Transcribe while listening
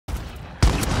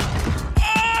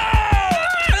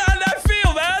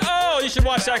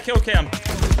watch that kill cam.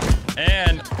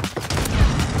 And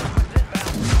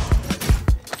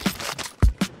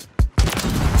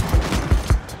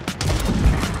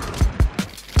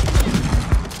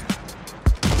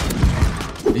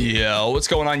yo, what's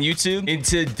going on YouTube? In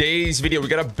today's video, we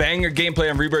got a banger gameplay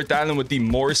on Rebirth Island with the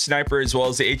Morse sniper as well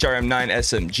as the HRM9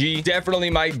 SMG. Definitely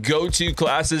my go-to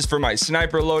classes for my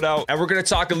sniper loadout. And we're going to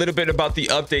talk a little bit about the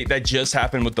update that just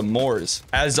happened with the Morse.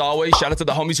 As always, shout out to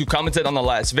the homies who commented on the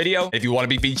last video. If you want to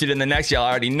be featured in the next, y'all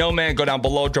already know, man. Go down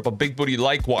below, drop a big booty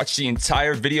like, watch the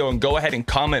entire video, and go ahead and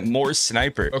comment Morse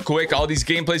sniper. Real quick, all these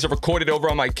gameplays are recorded over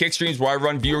on my kick streams where I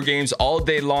run viewer games all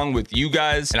day long with you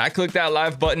guys. And I click that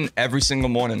live button every single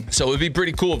morning. So it'd be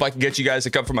pretty cool if I could get you guys to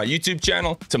come from my YouTube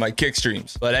channel to my kick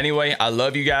streams. But anyway, I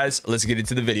love you guys. Let's get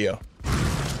into the video.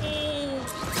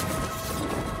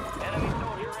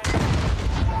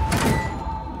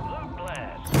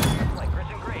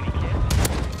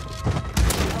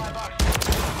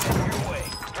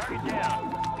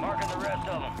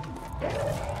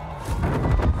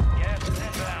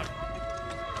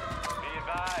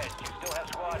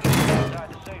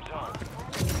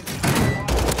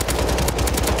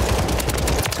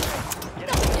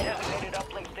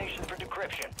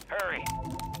 Hurry.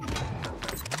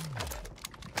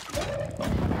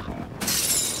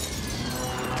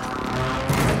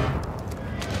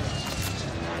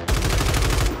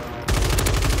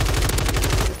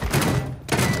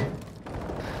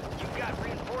 You've got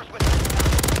reinforcements.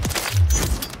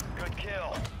 Good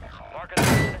kill. Marking the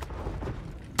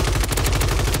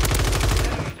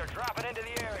enemies are dropping into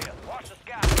the area. Watch the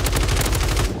sky.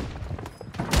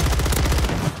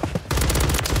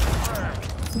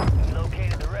 Confirmed.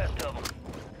 Located the rest of them.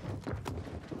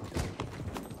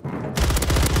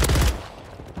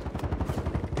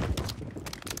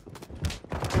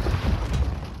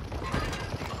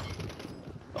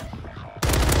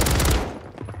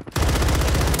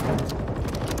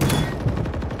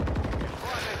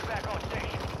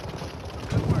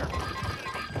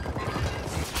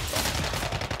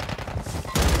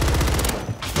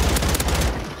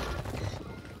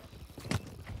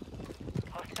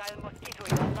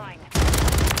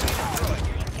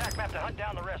 To hunt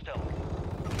down the rest of them.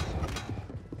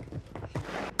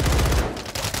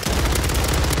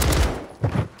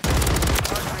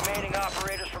 Mark remaining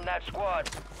operators from that squad.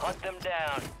 Hunt them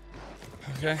down.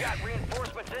 Okay. Got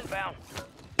reinforcements inbound.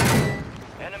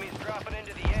 Enemies dropping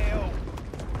into the AO.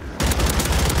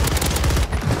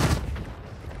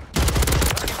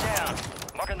 Mark it down.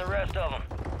 Marking the rest of them.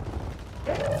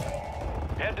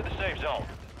 Head to the safe zone.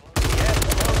 Yes,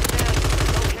 close in.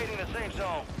 Locating the safe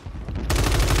zone.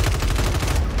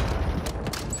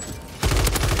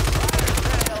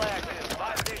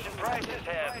 Station prices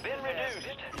have been reduced.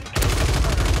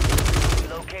 We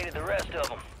located the rest of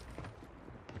them.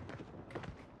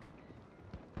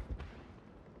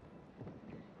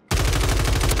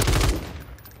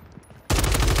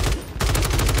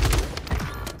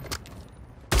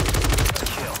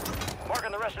 Chill.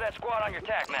 Marking the rest of that squad on your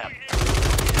tac map.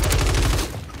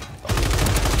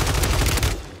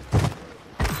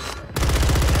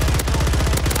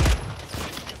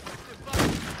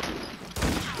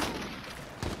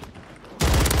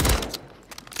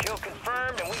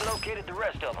 Confirmed, and we located the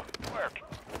rest of them. Work.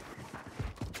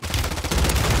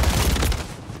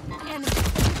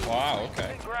 Wow,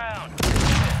 okay. Ground.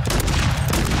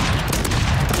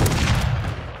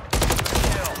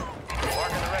 Kill.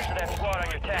 Marking the rest of that squad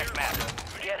on your tac map.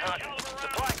 Get hunting.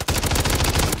 Supply.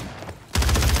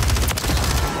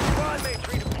 Squad mates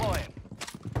redeploying.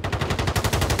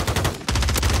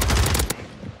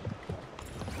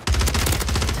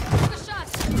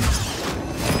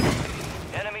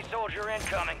 Enemy soldier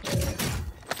incoming.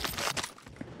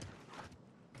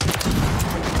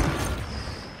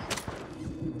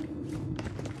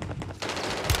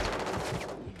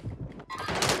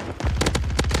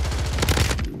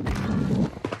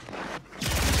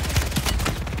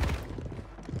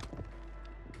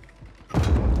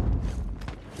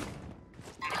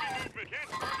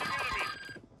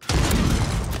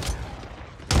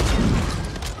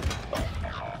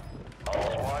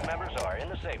 All squad members are in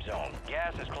the safe zone.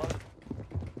 Gas is close.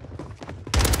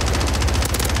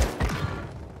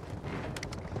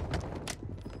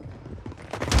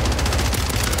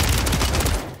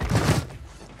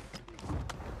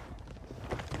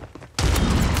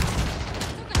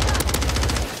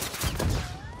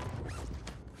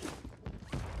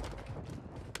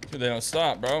 Dude, they don't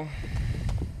stop, bro.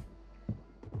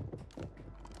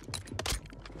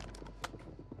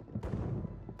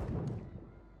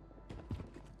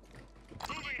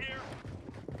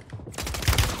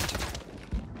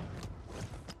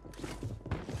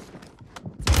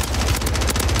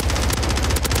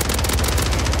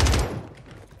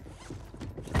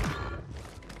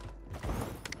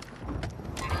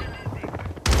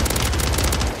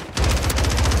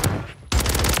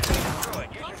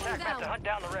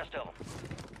 down the rest of them.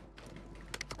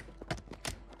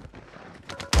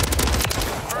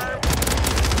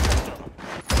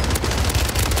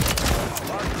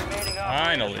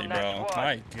 Finally, bro.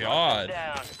 My God.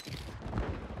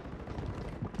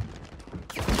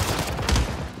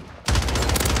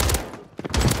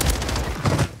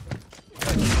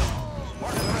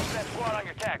 Marking the rest of that squad on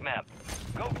your attack map.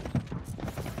 Go.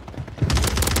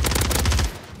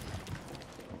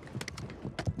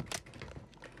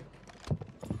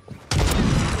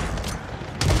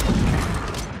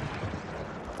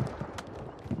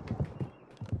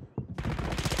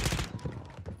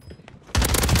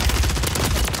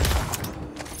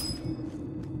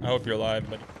 I hope you're alive,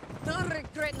 buddy. Don't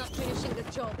regret not finishing the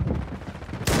job.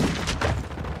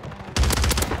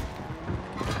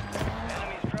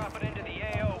 Enemies dropping into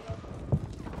the AO.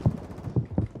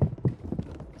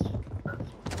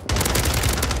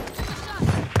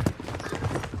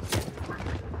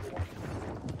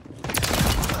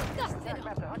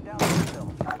 Have to hunt down the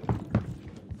kill.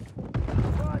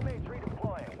 Squad mates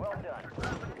redeploying. Well done.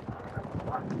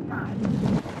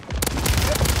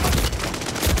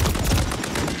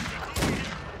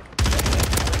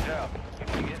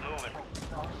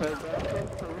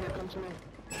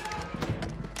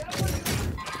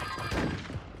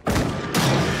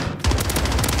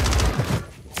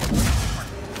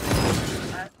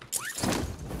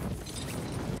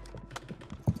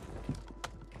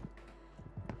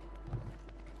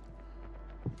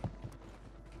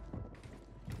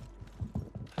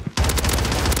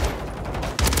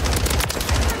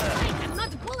 I'm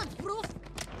not bulletproof.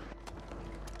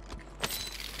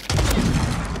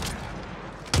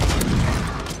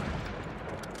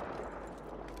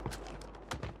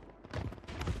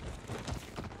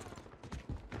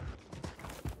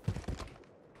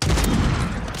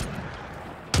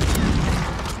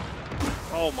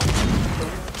 Oh my.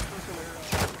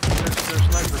 There's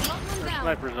snipers. Lock one There's down.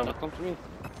 snipers on it. Come to me.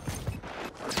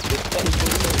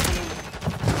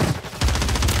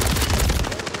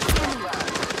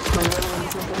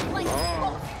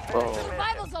 Oh.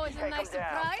 Survival's always a nice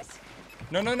surprise.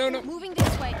 No, no, no, no. Moving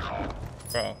this way.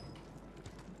 Bro.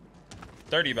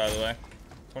 30, by the way.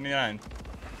 29.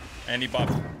 And he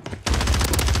buffed.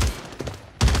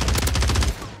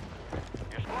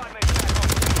 Your squad mates back on.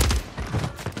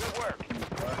 Good work.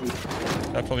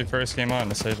 Definitely first game on,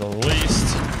 to say the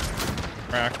least.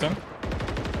 Cracked him.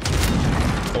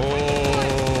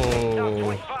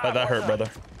 Oh. That hurt, brother.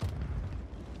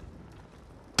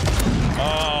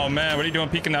 Oh, man. What are you doing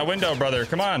peeking that window, brother?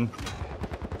 Come on.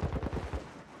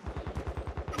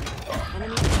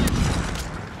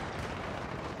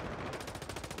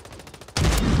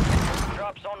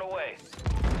 Drops on the way.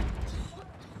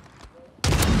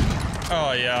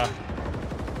 Oh, yeah.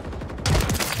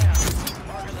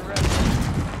 Marking the rest.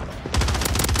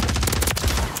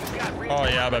 You got Oh,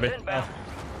 yeah, baby. inbound.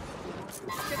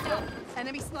 Get down.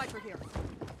 Enemy sniper here.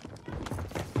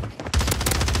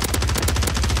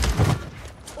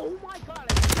 Oh my God!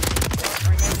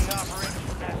 Remaining operations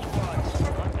from that squad.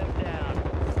 Hunt them down.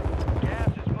 Gas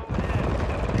is moving in.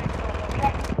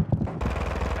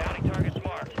 Bounty targets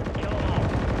marked. Kill them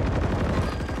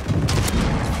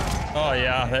all. Oh,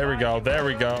 yeah. There we go. There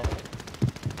we go.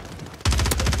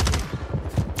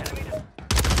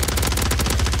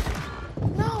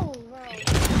 No.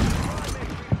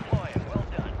 Redeploying. Well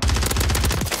done.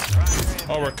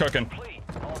 Oh, we're cooking. Complete.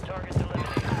 All targets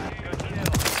eliminated. Good kill.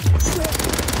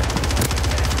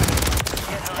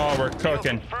 Oh, we're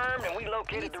cooking. Confirmed, and we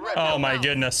located the rest Oh, of my them.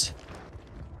 goodness.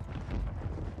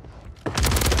 Good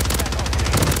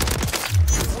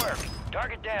work.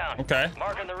 Target down. Okay.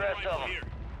 Marking the rest of them.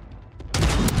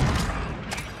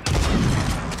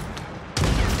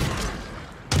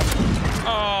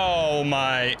 Oh,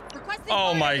 my. Requesting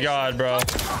Oh, fire my mission. God, bro.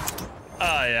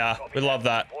 Oh, yeah. We love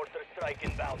that. Mortar strike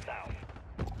inbound south.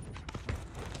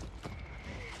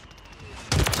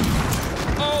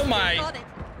 Oh, my. Got it.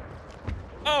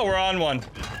 Oh, we're on one.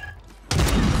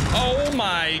 Oh,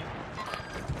 my.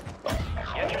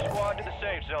 Get your squad to the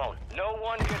safe zone. No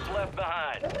one gets left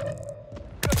behind.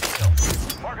 Good kill.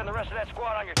 Marking the rest of that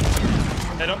squad on your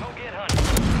Hit him. Go get hunting.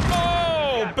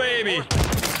 Oh, baby.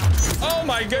 Oh,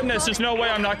 my goodness. There's no way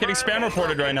I'm not getting spam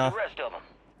reported right now. The rest of them.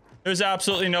 There's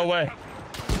absolutely no way.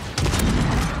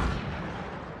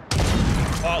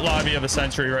 Bot lobby of a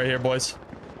century right here, boys.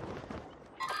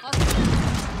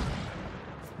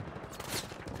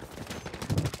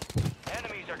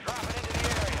 Enemies are dropping into the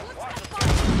area. Watch the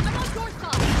I'm on your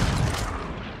side.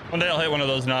 One day I'll hit one of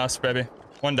those Nahvs, baby.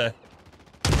 One day.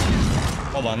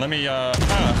 Hold on, let me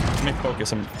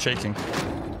focus. I'm shaking.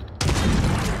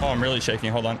 Oh, I'm really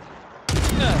shaking. Hold on.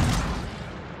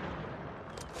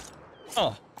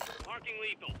 Oh. Marking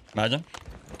lethal. Imagine.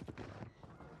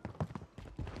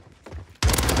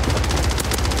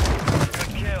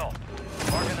 Good kill.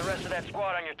 Marking the rest of that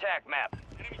squad on your tac map.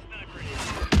 Enemy sniper here.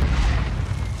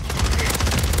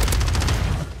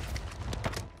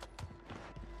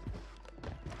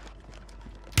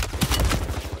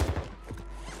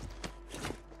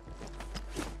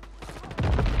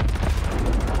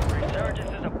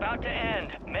 Resurgence is about to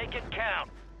end. Make it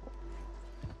count.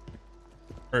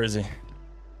 Where is he?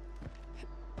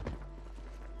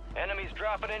 Enemies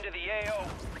dropping into the AO.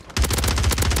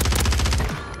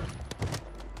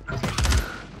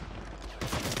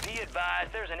 Be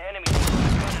advised, there's an enemy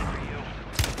running for you.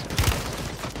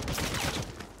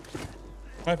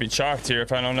 Might be chalked here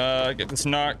if I don't get this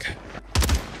knock.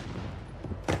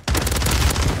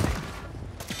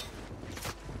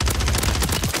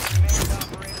 Remaining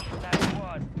operators from that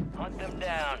squad. Hunt them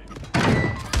down.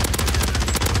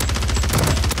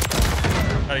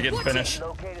 Gotta get the finish.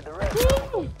 Located the rest.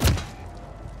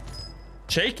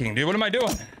 Shaking, dude. What am I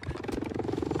doing?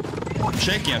 I'm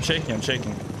shaking.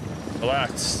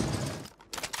 Relax.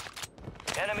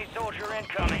 Enemy soldier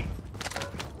incoming.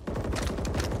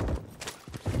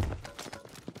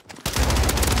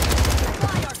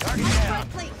 Target down.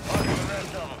 Please. Marking the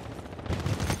rest of them.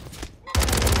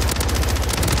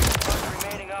 Hunt the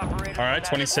remaining operators All right,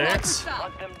 from that 26. squad.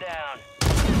 Hunt them down.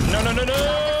 No.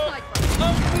 Sniper.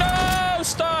 Oh, no.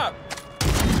 Stop.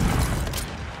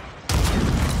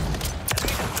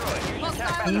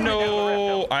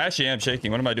 No. I actually am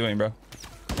shaking. What am I doing, bro?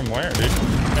 From where, dude?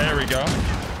 There we go.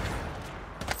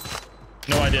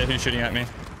 No idea who's shooting at me.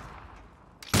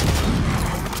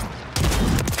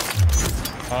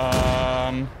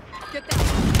 Get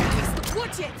that.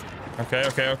 Watch it.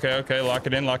 Okay. Lock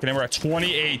it in. We're at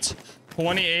 28.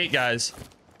 28, guys.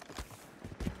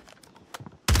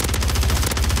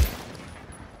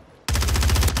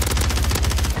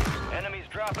 Enemies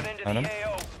dropping into Got him. the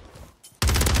AO.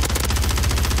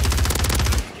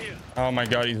 Oh my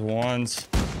god, he's ones.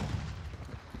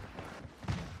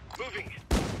 Moving.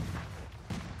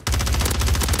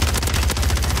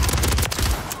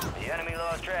 The enemy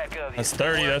lost track of you. That's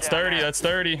 30. That's 30. That's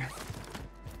 30.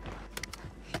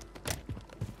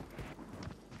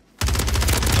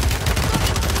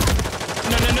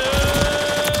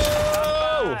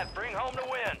 No. Bring home the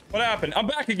win. What happened? I'm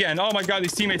back again. Oh my god,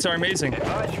 these teammates are amazing.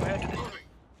 Advise you head to the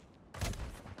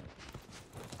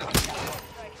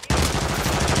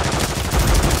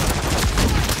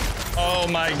Oh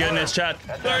my goodness, chat.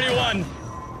 31.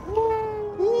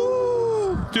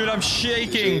 Dude, I'm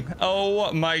shaking.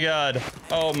 Oh my god.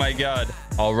 All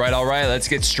right. Let's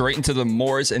get straight into the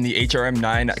Moors and the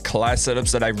HRM9 class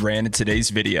setups that I ran in today's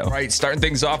video. All right, starting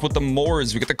things off with the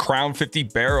Moors, we got the Crown 50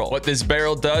 barrel. What this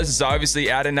barrel does is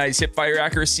obviously add a nice hip fire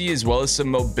accuracy as well as some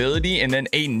mobility and then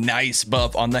a nice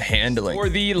buff on the handling. For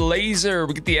the laser,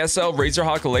 we get the SL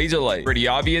Razorhawk laser light. Pretty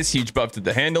obvious, huge buff to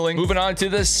the handling. Moving on to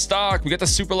the stock, we got the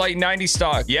super light 90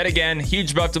 stock. Yet again,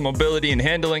 huge buff to mobility and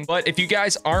handling. But if you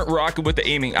guys aren't rocking with the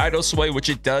aiming idle sway, which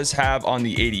it does have on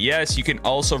the ADS, you can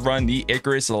also run the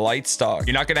Icarus light stock.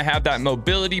 You're not going to have that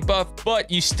mobility buff, but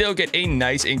you still get a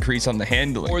nice increase on the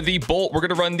handling. For the bolt, we're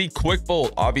going to run the quick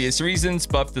bolt. Obvious reasons,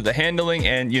 buff to the handling,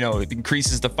 and it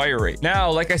increases the fire rate. Now,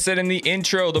 like I said in the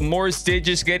intro, the Moors did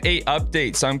just get a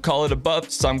update. Some call it a buff,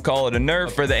 some call it a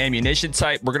nerf. For the ammunition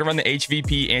type, we're going to run the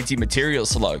HVP anti-material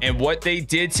slug. And what they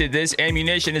did to this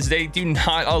ammunition is they do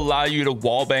not allow you to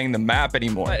wallbang the map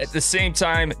anymore. But at the same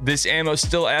time, this ammo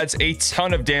still adds a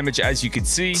ton of damage, as you can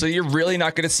see. So you're really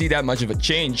not going to see that much of a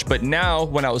change. But now,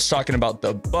 when I was talking about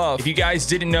the buff, if you guys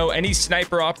didn't know, any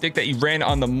sniper optic that you ran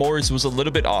on the Moors was a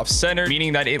little bit off center,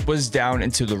 meaning that it was down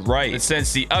and to the right. But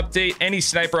since the update, any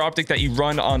sniper optic that you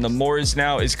run on the Moors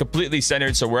now is completely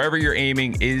centered, so wherever you're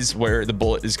aiming is where the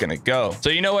bullet is going to go. So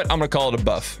you know what? I'm going to call it a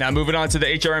buff. Now moving on to the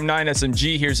HRM9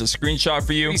 SMG, here's a screenshot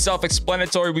for you. Pretty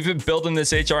self-explanatory. We've been building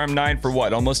this HRM9 for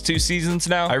what, almost 2 seasons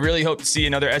now? I really hope to see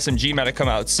another SMG meta come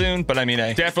out soon, but I mean,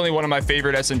 definitely one of my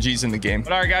favorite SMGs in the game.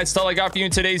 But all right, guys, that's all I got for you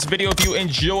in today's video. If you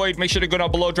enjoyed, make sure to go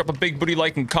down below, drop a big booty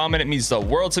like and comment. It means the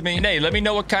world to me. And hey, let me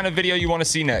know what kind of video you want to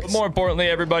see next. But more importantly,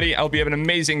 everybody, I hope you have an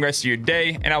amazing rest of your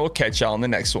day, and I will catch y'all in the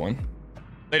next one.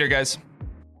 Later, guys.